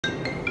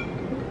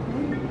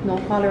No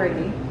caller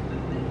ID.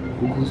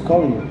 Who's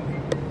calling you?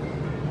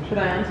 Should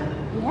I answer?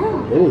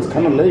 Yeah. Oh, it's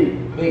kind of late.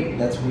 Wait,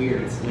 that's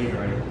weird. It's late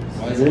already.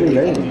 Why is really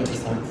late?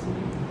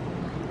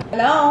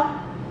 Hello?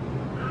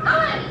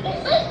 Hi, is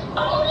this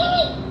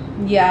Orly?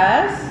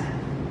 Yes?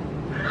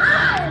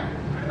 Hi,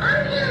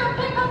 I'm here to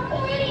pick up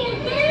Orly and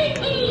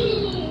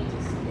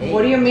Willy.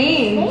 What do you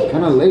mean? It's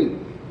kind of late.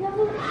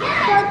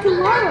 Start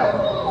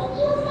tomorrow.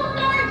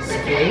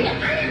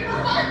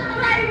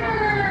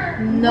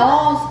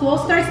 No, school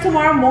starts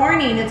tomorrow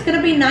morning. It's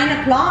gonna be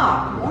 9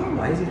 o'clock.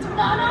 Why is he talking?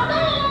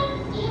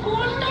 No.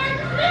 School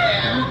starts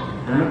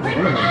now. I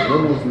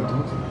don't know if you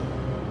talk to me.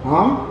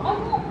 Huh?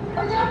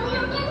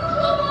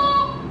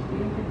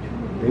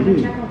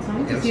 Baby. Check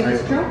outside to I'm see if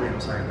it's true. I'm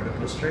sorry, but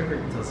if it's straight,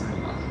 it doesn't.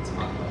 It's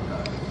not like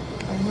that.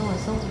 I know, it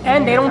sounds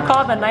And they don't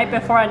call the night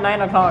before at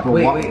 9 o'clock.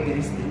 Wait, did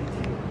he say?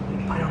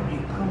 I don't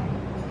need to come.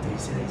 Did he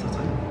say that he's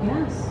outside?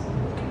 Yes.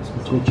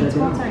 Let's go check Let's it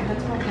go out. outside,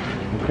 let's go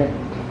outside. Okay.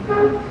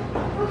 Open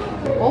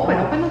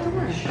the door.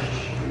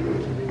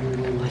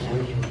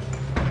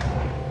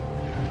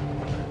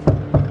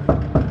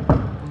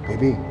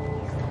 Baby.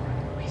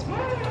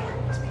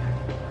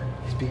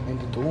 He's behind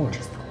the door.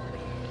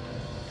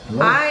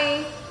 Hello?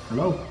 Hi.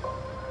 Hello?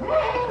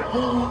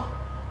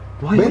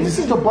 Why? Wait, this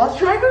is the bus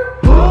driver?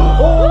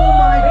 Oh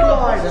my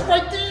god! It's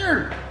right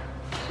there!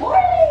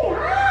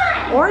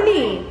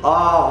 Orly.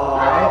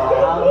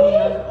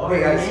 Okay,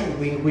 guys,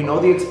 we know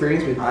the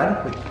experience we've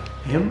had with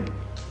him.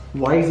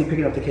 Why is he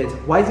picking up the kids?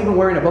 Why is he even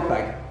wearing a book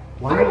bag?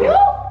 Why? Are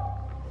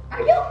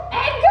you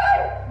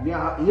Edgar?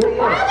 Yeah.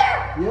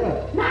 Father?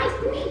 Yeah. Nice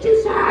to meet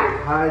you, sir.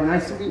 Hi,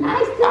 nice to meet you.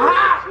 Nice to meet you.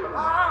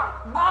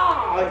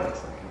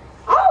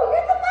 Oh,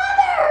 you're the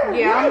mother.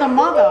 Yeah, I'm the Nice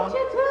mother. to meet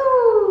you too.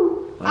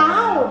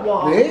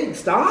 Ow. Hey,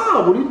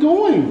 stop! What are you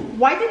doing?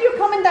 Why did you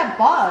come in that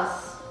bus?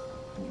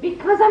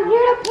 Because I'm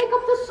here to pick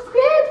up the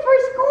kids for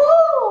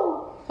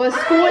school. But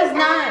school is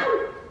not.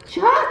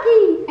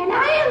 Chucky, and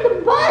I am the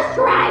bus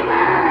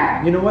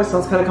driver. You know what?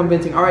 Sounds kind of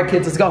convincing. All right,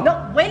 kids, let's go.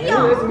 No,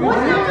 William, what's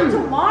happening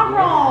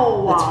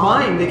tomorrow? It's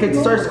fine. They can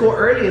start school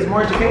early. It's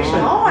more education.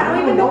 No, I don't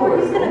even know where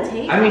he's gonna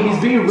take I mean, he's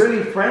being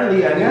really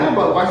friendly. Yeah,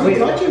 but why is he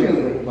touching me?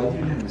 Why do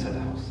you have him inside the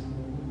house?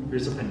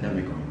 There's a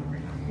pandemic going on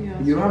right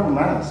now. You don't have a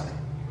mask.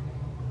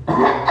 Oh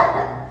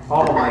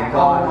my Oh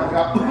god. my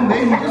god.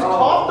 Babe, you just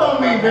coughed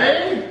on me,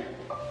 babe.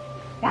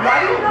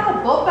 Why do you have a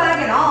book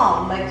bag and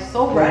all? Like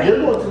so ready?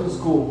 You're going to the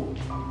school.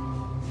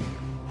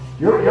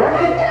 You're Are you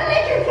gonna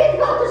let your kids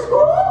go to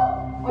school?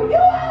 Or you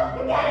else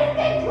to get in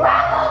big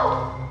trouble?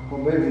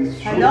 Well, baby, it's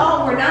true.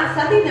 Hello, we're not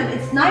sending them.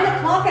 It's 9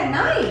 o'clock at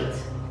night.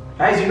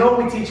 Guys, you know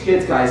what we teach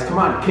kids, guys. Come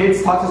on,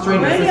 kids, talk to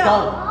strangers. Let's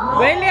go.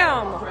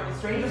 William!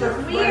 Strangers It's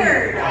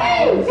weird.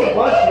 Hey, It's a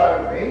bus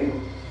driver, babe.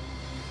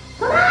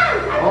 come on,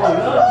 time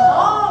to go to school.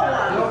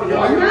 No,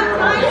 we're not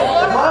trying to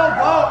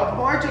Go. It's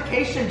more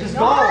education. Just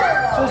go.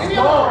 Just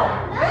go.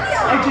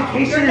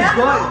 Education is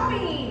good.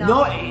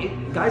 No,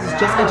 guys, it's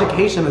just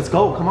education. Let's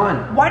go. Come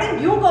on. Why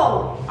didn't you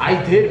go? I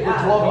did for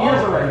 12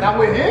 years already. Not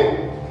with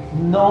him?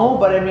 No,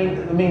 but I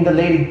mean, the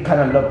lady kind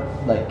of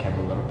looked like him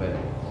a little bit.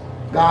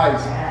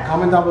 Guys,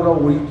 comment down below.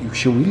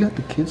 Should we let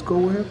the kids go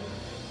with him?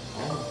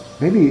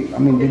 Maybe, I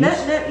mean,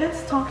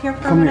 Let's talk here for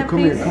a come here, minute, come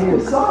please. here, come here.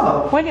 What's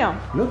up? William.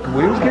 Look,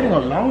 Willy's getting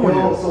along with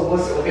Well, us. so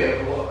what's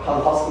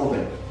how's school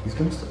been? He's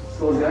gonna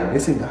School's good.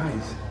 listen,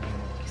 guys.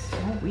 So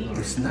weird.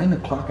 It's 9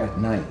 o'clock at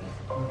night.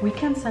 We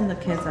can't send the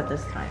kids at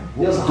this time.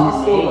 There's a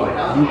hospital going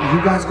on.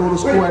 You guys go to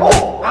school at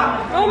night.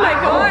 Oh my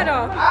god!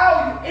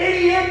 Ow, you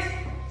idiot!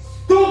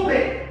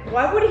 Stupid!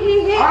 Why would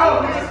he hit Ow,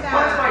 you he like just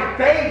punched that? my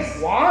face!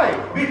 Why?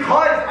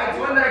 Because I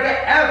told him that I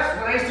get F's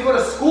when I used to go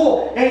to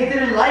school, and he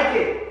didn't like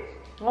it.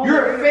 Oh,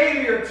 You're a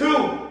failure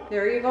too.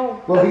 There you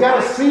go. Well, he got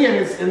a C in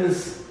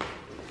this.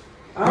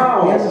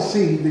 Ow. He has a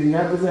C. Doesn't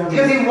have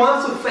Because he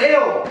wants to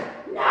fail.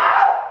 No!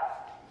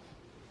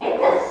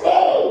 It's a C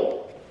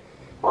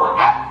for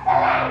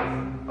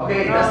excellence!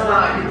 Okay, that's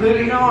not. You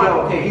literally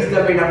know. Okay, he's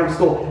definitely not from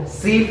school.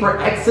 C for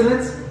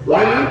excellence.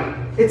 Really?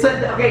 It's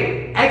a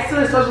okay.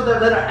 Excellence starts with the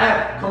letter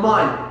F. Come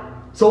on.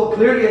 So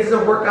clearly it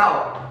doesn't work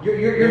out.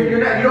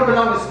 You're not. You don't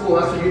belong to school.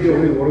 That's what you do.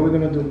 Wait, what are we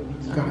gonna do?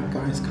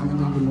 Guys, comment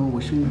down below.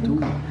 What should we do?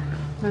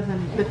 Listen,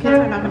 the kids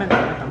are not gonna go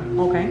with them,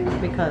 okay?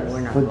 Because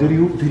we're not. But did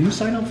you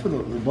sign up for the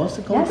bus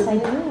to come? Yes, today? I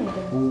did.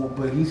 Well,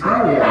 but he's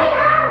Right here.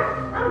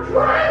 now, I'm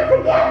trying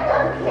to get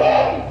some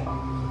kids!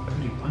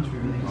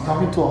 He's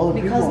talking to all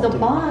the Because people. the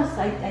bus,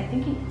 I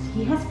think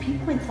he has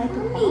people inside the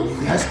bus.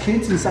 He has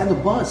kids inside the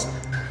bus.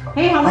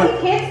 Hey, how many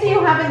kids do you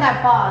have in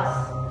that bus?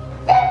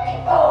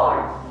 54!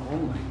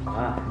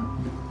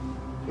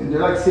 And they're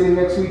like sitting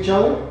next to each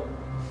other.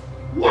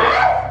 No!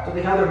 Do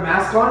they have their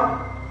mask on?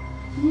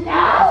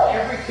 No!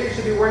 Every kid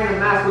should be wearing a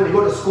mask when they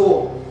go to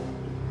school.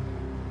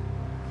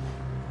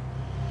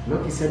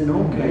 Look, he said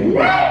no, babe. Not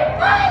in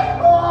my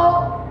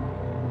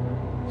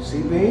school!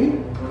 See,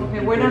 babe? Okay,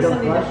 we're not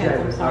sending the kids,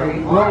 I'm sorry.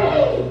 No.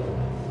 Hey!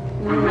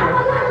 I have a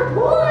lot of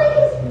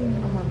boys!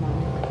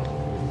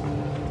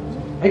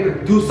 Hey,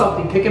 do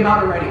something. Kick him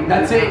out already.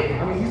 That's it.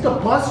 I mean, he's He's the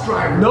bus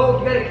driver. No,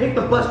 you gotta kick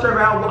the bus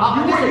driver out. You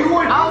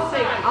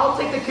I'll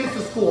take the kids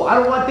to school. I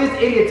don't want this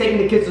idiot taking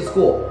the kids to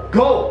school.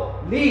 Go,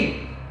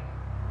 leave.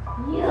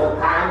 You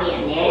call me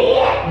an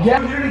idiot?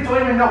 Yeah, you literally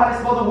don't even know how to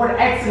spell the word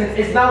excellence.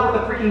 It's not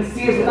with the freaking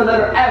C, it's with the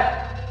letter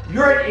F.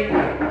 You're an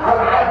idiot.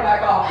 Alright,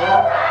 back off, bro.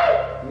 Alright.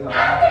 I'm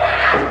gonna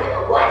ask him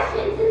a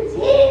question since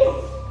he's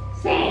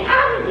saying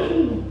I'm an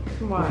idiot.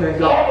 Okay,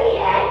 go.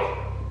 Idiot.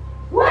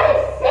 What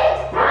is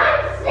 6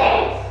 times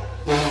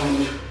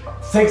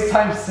 6? 6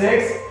 times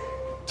 6?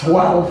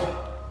 12.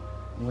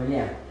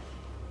 William.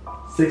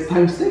 6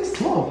 times 6?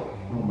 12.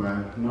 Oh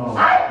man, no.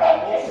 I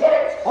think you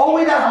should. Oh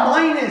wait, that's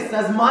minus.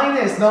 That's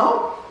minus,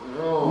 no?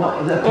 No,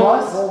 is that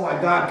plus? Oh my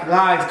God,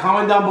 guys,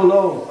 comment down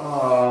below.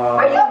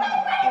 Are you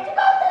guys ready to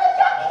go to the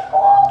junkie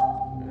school?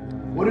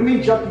 What do you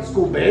mean Chucky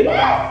school, babe?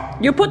 Yes.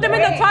 You put them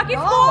in the talkie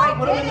No, school? I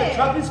Put him in the didn't.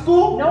 Chucky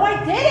school? No, I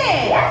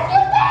didn't. Yes,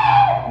 you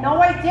did. No,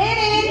 I You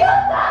didn't.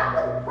 talked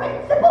with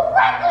Principal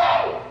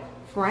Franklin.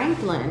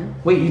 Franklin.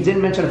 Wait, you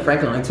didn't mention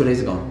Franklin like 2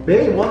 days ago.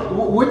 Babe,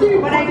 where did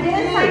you But put I the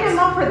didn't sign kids? him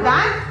up for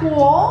that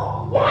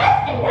school.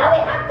 Yes, and now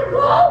they have to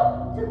go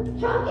to the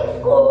junkie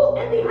school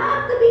and they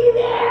have to be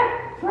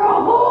there for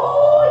a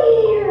whole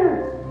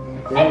year.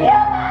 And you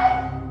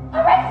guys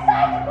already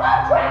signed the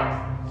contract,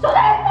 so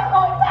there's no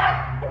going back,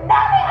 and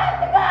now they have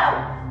to go.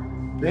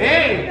 What are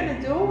Babe, you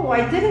gonna do? I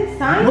didn't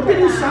sign. what for did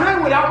you that.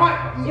 sign without my?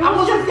 It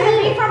was just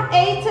gonna be from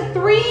 8 to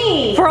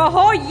 3. For a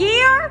whole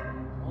year?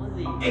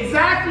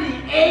 Exactly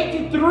 8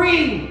 to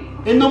 3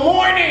 in the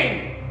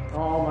morning.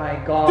 Oh my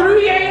god.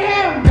 3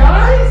 a.m.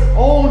 guys.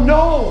 Oh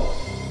no!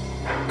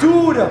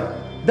 Dude,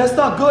 that's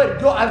not good.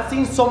 Yo, I've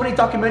seen so many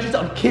documentaries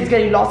of kids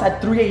getting lost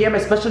at 3 a.m.,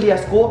 especially at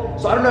school.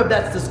 So I don't know if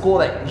that's the school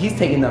that he's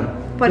taking them.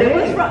 But it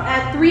was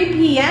at 3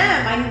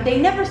 p.m. They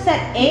never said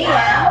a.m.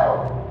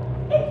 No,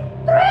 it's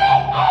 3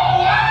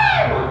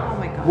 a.m. Oh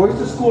my god. Where's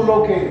the school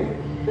located?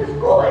 The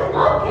school is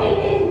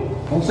located.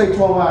 Don't say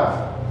 12 Ave.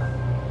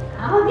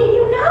 How did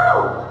you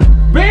know?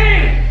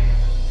 Babe,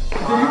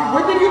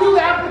 where did you do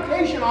the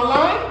application?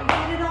 Online? I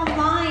did it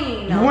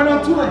online. You went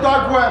onto the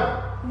dark web.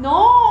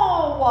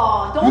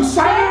 No, don't You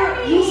scare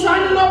signed me. you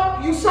signed them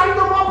up. You signed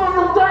them up on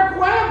the dark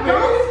web, babe.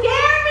 Don't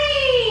scare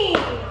me.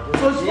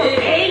 So it's from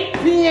 8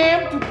 p.m.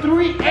 to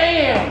 3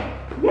 a.m.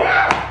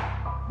 Yes!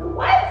 The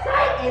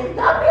website is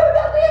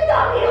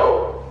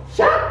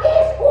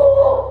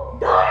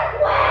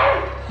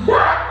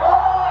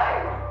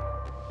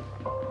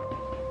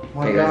www.chuckyschool.darkweb.org.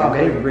 Okay, guys, I'm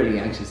getting really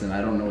anxious and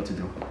I don't know what to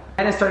do.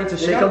 And it's starting to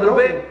shake a little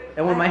bit,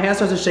 and when my hand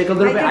starts to shake a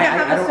little I bit, think I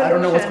have a I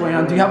don't know what's solution.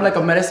 going on. Do you have like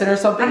a medicine or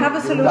something? I have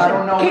a solution. I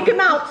don't know. Kick him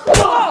out.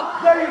 Oh,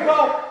 there you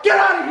go. Get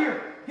out of here.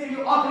 Get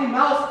you ugly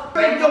mouse.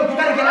 Hey, yo, you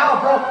gotta get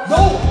out, bro.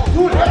 No,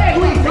 dude,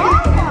 please.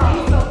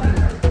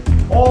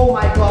 Oh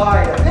my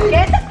god.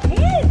 Get the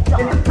kids.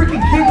 Get the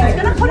freaking kids. He's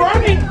gonna put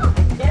it in.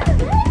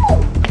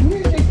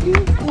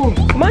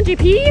 Come on,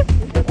 GP.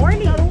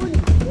 Orly,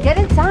 get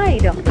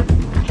inside.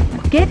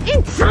 Get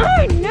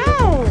inside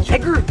now.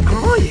 Edgar,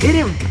 come on, hit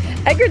him.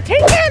 Edgar,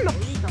 take him.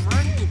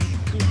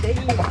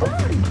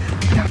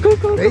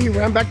 Hey, he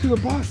ran back to the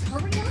bus.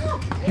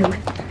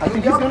 I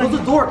think he's gonna close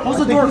the door. Close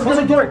the door. Close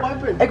the door.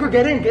 Edgar,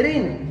 get in. Get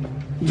in.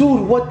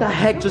 Dude, what the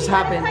heck just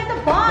happened?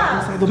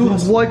 Inside the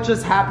bus. Dude, what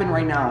just happened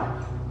right now?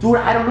 Dude,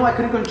 I don't know. I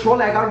couldn't control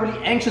it. I got really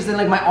anxious and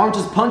like my arm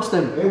just punched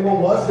him. Hey, what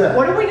was that?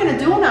 What are we gonna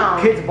do now?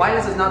 Kids,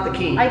 violence is not the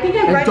key. I think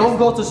I and read don't this-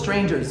 go to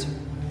strangers.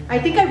 I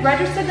think I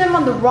registered them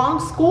on the wrong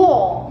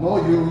school. No,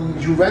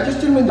 you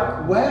registered him in the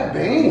web,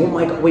 babe. Oh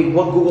my god. Wait,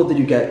 what Google did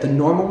you get? The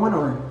normal one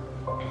or?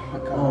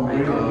 Oh my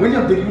God.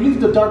 William, did you leave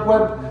the dark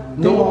web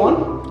thing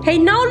on?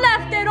 Heynel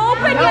left it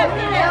open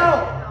yesterday.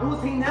 Heynel. It was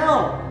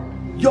Heynel.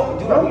 Yo,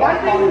 dude,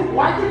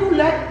 Why did you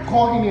let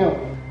call Heynel?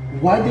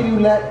 Why did you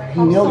let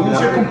Heynel use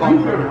your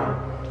computer?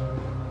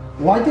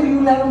 Why did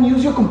you let him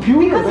use your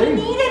computer, Because he babe?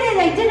 needed it.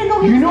 I didn't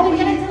know he You was know gonna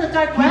get he- into the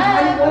dark He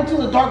probably web. went to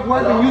the dark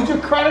web and used your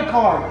credit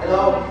card.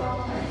 Hello.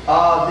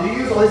 Did you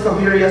use Ollie's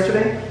computer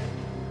yesterday?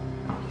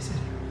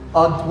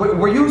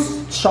 Were you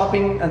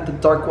shopping at the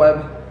dark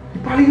web? He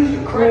probably used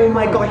your credit Oh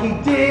my god, he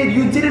did!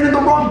 You did it in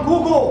the wrong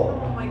Google!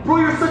 Bro,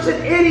 you're such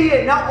an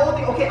idiot! Now all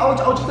the okay, I'll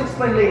just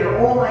explain later.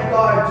 Oh my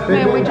god, dude.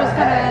 Man, we just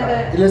gotta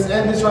end it. Let's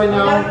end this right We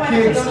gotta now, find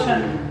a kids.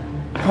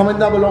 solution. Comment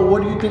down below.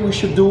 What do you think we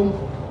should do?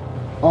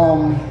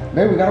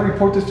 Man, we gotta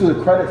report this to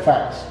the credit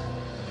facts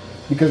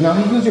because now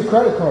he used your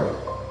credit card,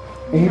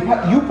 and they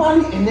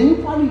probably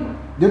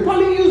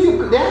use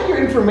your. They have your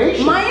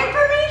information. My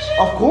information?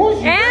 Of course.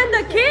 And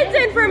the kids'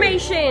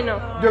 information.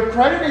 Your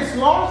credit is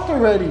lost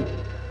already.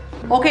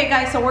 Okay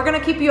guys, so we're gonna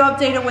keep you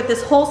updated with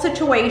this whole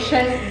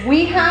situation.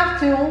 We have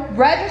to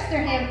register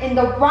him in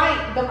the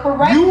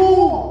correct You,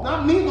 school.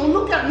 not me. Don't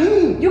look at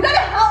me. You gotta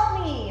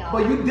help me.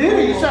 But you did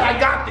it. You said, I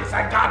got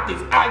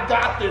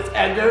this,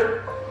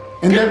 Edgar.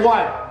 And then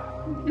what?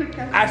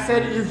 I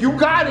said, if you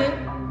got it,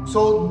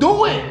 so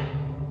do it.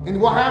 And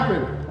what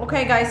happened?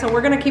 Okay guys, so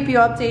we're gonna keep you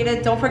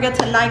updated. Don't forget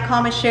to like,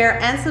 comment, share,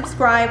 and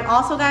subscribe.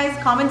 Also guys,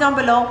 comment down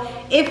below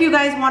if you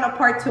guys want a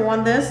part 2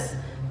 on this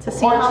to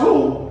see Part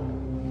 2.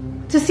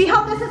 to see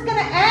how this is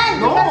gonna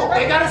end. No, Because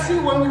they gotta see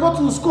when we go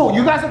to the school.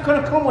 You guys are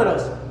gonna come with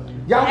us.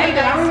 Yeah, Hey, I don't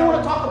guys. even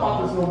want to talk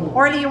about this no more.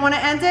 Orly, you want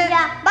to end it?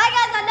 Yeah. Bye,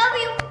 guys.